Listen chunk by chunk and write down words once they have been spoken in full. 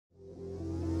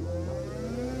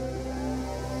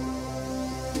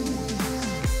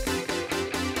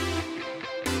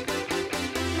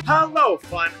Hello,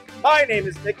 fun! My name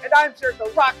is Nick, and I'm here at the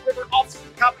Rock River All-Season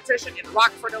Competition in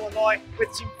Rockford, Illinois,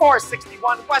 with Team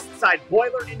 461 Westside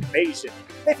Boiler Invasion.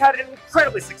 They've had an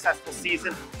incredibly successful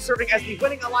season, serving as the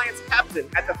winning alliance captain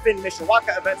at the FIN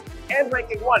Mishawaka event and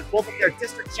ranking 1 both in their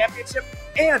district championship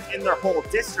and in their whole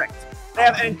district. They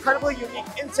have an incredibly unique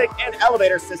intake and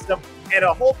elevator system, and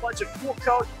a whole bunch of cool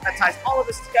code that ties all of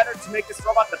this together to make this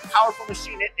robot the powerful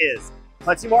machine it is.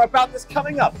 Plenty more about this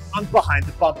coming up on Behind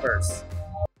the Bumpers.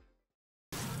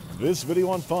 This video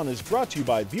on fun is brought to you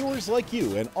by viewers like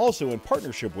you and also in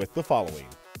partnership with the following.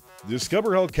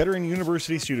 Discover how Kettering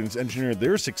University students engineered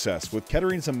their success with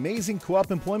Kettering's amazing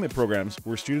co-op employment programs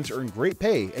where students earn great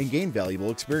pay and gain valuable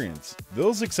experience.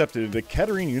 Those accepted into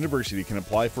Kettering University can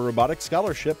apply for a robotics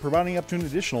scholarship, providing up to an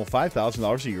additional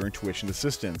 $5,000 a year in tuition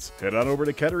assistance. Head on over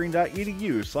to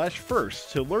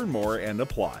kettering.edu/first to learn more and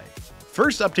apply.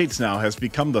 First Updates Now has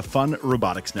become the Fun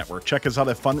Robotics Network. Check us out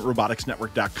at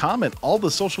funroboticsnetwork.com and all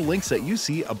the social links that you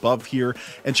see above here.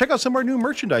 And check out some of our new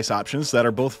merchandise options that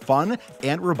are both fun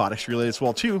and robotics related as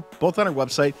well too, both on our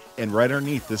website and right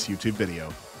underneath this YouTube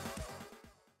video.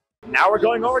 Now we're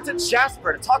going over to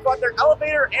Jasper to talk about their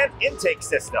elevator and intake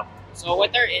system. So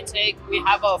with our intake, we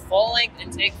have a full-length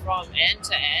intake from end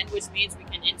to end, which means we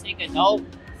can intake a note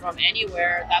from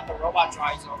anywhere that the robot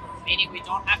drives over, meaning we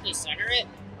don't have to center it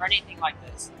or anything like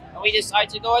this. And we decided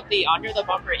to go with the under the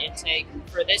bumper intake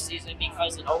for this season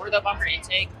because an over the bumper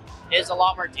intake is a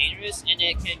lot more dangerous and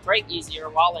it can break easier,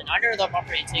 while an under the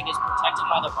bumper intake is protected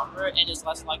by the bumper and is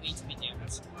less likely to be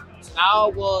damaged. So now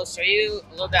we'll show you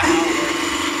a little bit how it works.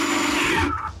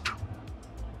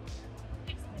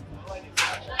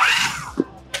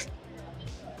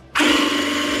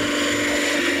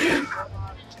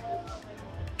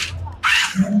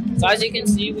 So as you can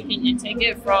see, we can intake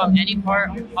it from any part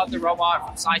of the robot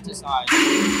from side to side.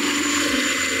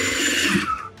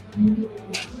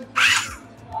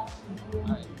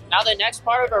 Now the next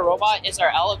part of our robot is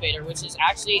our elevator, which is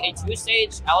actually a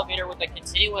 2-stage elevator with a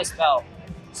continuous belt.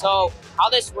 So how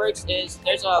this works is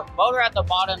there's a motor at the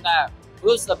bottom that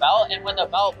moves the belt, and when the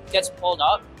belt gets pulled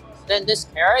up, then this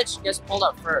carriage gets pulled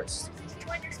up first.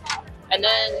 And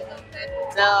then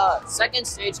the second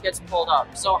stage gets pulled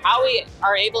up. So how we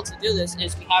are able to do this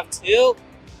is we have two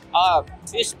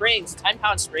springs,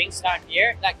 10-pound springs down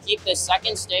here that keep the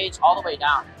second stage all the way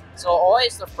down. So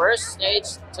always the first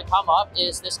stage to come up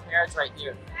is this carriage right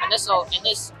here. And this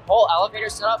whole elevator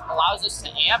setup allows us to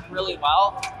amp really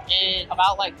well. In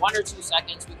about like 1 or 2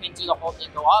 seconds, we can do the whole thing,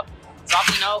 go up, drop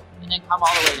the note, and then come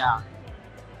all the way down.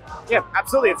 Yeah,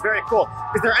 absolutely. It's very cool.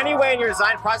 Is there any way in your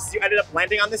design process you ended up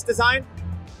landing on this design?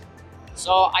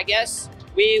 So I guess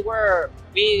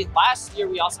last year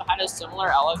we also had a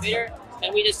similar elevator,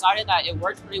 and we decided that it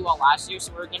worked pretty well last year,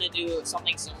 so we're going to do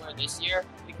something similar this year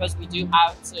because we do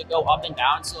have to go up and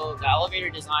down, so the elevator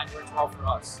design worked well for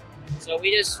us. So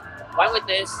we just went with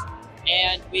this,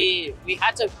 and we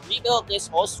had to rebuild this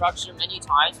whole structure many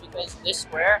times because this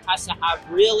square has to have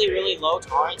really low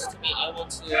tolerance to be able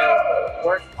to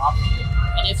work properly.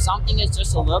 And if something is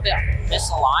just a little bit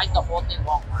misaligned, the whole thing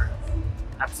won't work.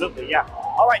 Absolutely, yeah.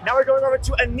 All right, now we're going over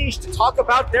to Anish to talk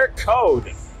about their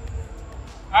code.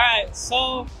 All right,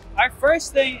 so our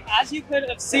first thing, as you could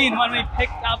have seen when we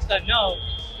picked up the note,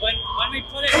 when we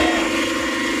put it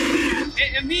in,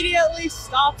 it immediately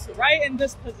stops right in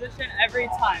this position every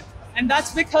time. And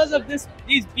that's because of these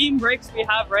beam brakes we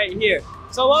have right here.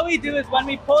 So what we do is when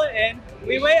we pull it in,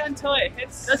 we wait until it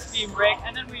hits this beam brake,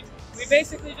 and then we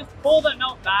basically just pull the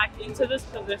note back into this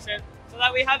position so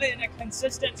that we have it in a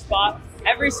consistent spot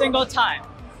every single time.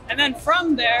 And then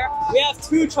from there, we have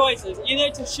 2 choices, either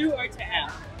to shoot or to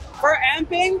amp. For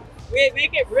amping, we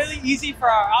make it really easy for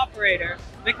our operator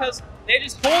because they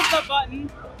just hold the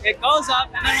button, it goes up,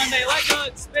 and then when they let go,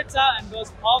 it spits out and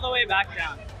goes all the way back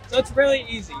down. So it's really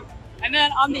easy. And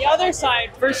then on the other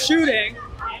side, for shooting,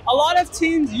 a lot of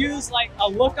teams use like a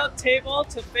lookup table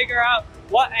to figure out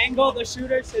what angle the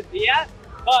shooter should be at.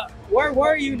 But where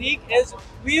we're unique is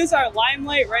we use our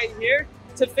limelight right here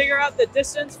to figure out the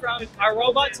distance from our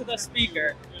robot to the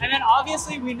speaker. And then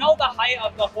obviously we know the height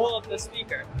of the hole of the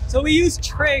speaker. So we use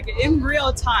trig in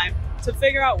real time to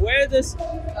figure out where this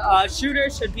shooter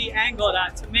should be angled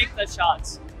at to make the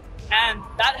shots. And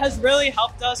that has really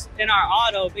helped us in our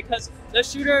auto because the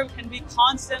shooter can be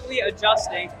constantly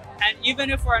adjusting, and even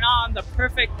if we're not on the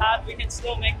perfect path, we can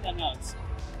still make the notes.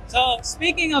 So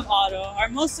speaking of auto, our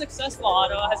most successful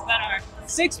auto has been our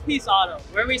 6-piece auto,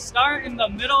 where we start in the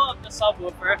middle of the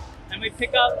subwoofer and we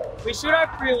shoot our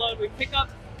preload, we pick up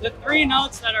the 3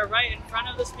 notes that are right in front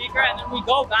of the speaker, and then we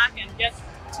go back and get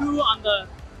 2 on the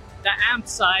amp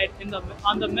side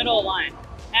on the middle line.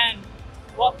 And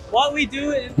what we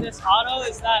do in this auto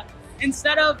is that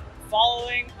instead of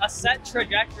following a set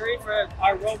trajectory for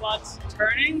our robots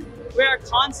turning, we are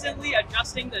constantly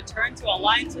adjusting the turn to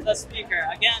align to the speaker,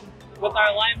 again, with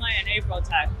our Limelight and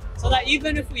AprilTech, so that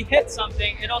even if we hit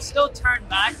something, it'll still turn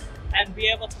back and be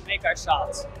able to make our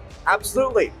shots.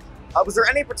 Absolutely. Was there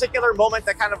any particular moment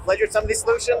that kind of led you to some of these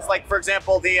solutions? Like, for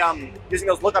example, the using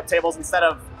those lookup tables instead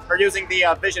of, or using the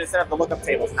vision instead of the lookup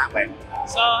tables in that way?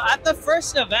 So at the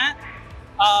first event,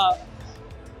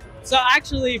 so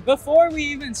actually before we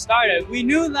even started, we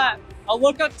knew that a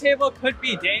lookup table could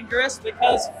be dangerous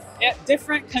because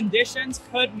different conditions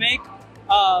could make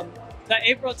the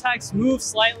AprilTechs move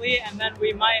slightly and then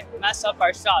we might mess up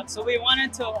our shots. So we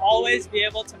wanted to always be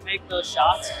able to make those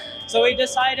shots. So we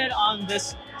decided on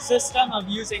this system of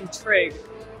using trig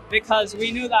because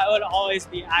we knew that it would always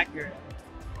be accurate.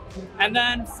 And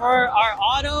then for our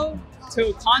auto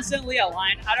to constantly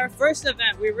align, at our first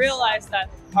event, we realized that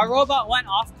our robot went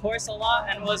off course a lot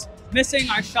and was missing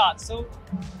our shots. So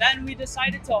then we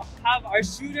decided to have our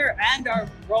shooter and our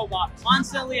robot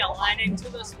constantly aligning to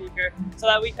the speaker so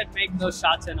that we could make those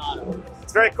shots in auto.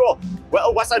 It's very cool.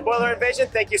 Well, Westside Boiler Invasion,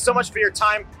 thank you so much for your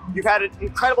time. You've had an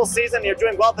incredible season. You're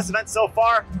doing well at this event so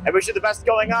far. I wish you the best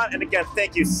going on. And again,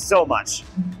 thank you so much.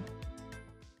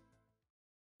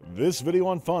 This video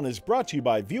on fun is brought to you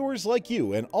by viewers like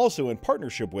you and also in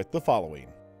partnership with the following.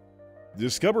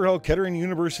 Discover how Kettering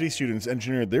University students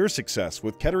engineered their success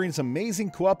with Kettering's amazing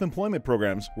co-op employment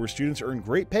programs where students earn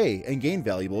great pay and gain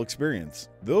valuable experience.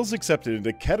 Those accepted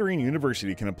into Kettering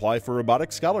University can apply for a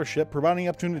robotics scholarship providing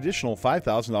up to an additional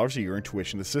 $5,000 a year in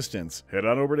tuition assistance. Head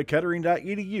on over to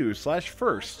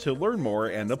kettering.edu/first to learn more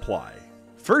and apply.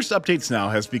 First Updates Now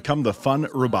has become the Fun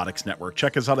Robotics Network.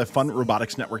 Check us out at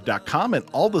funroboticsnetwork.com and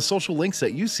all the social links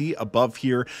that you see above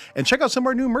here. And check out some of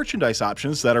our new merchandise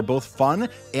options that are both fun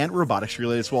and robotics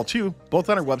related as well too, both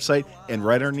on our website and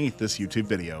right underneath this YouTube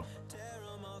video.